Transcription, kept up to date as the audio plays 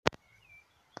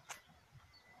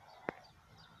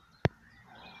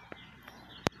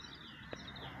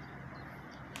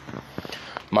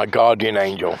My guardian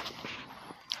angel.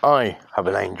 I have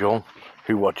an angel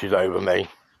who watches over me.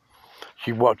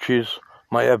 She watches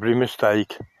my every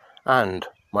mistake and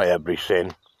my every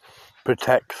sin,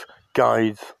 protects,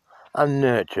 guides and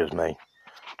nurtures me,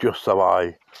 just so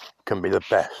I can be the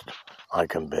best I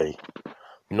can be.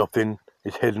 Nothing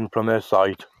is hidden from her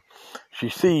sight. She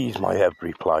sees my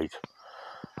every plight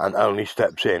and only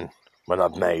steps in when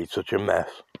I've made such a mess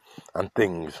and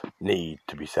things need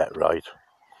to be set right.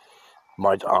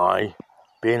 Might I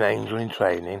be an angel in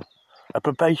training, a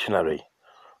probationary,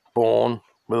 born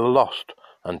with a lost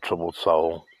and troubled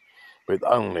soul, with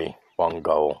only one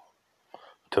goal,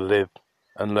 to live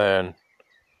and learn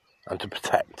and to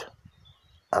protect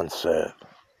and serve.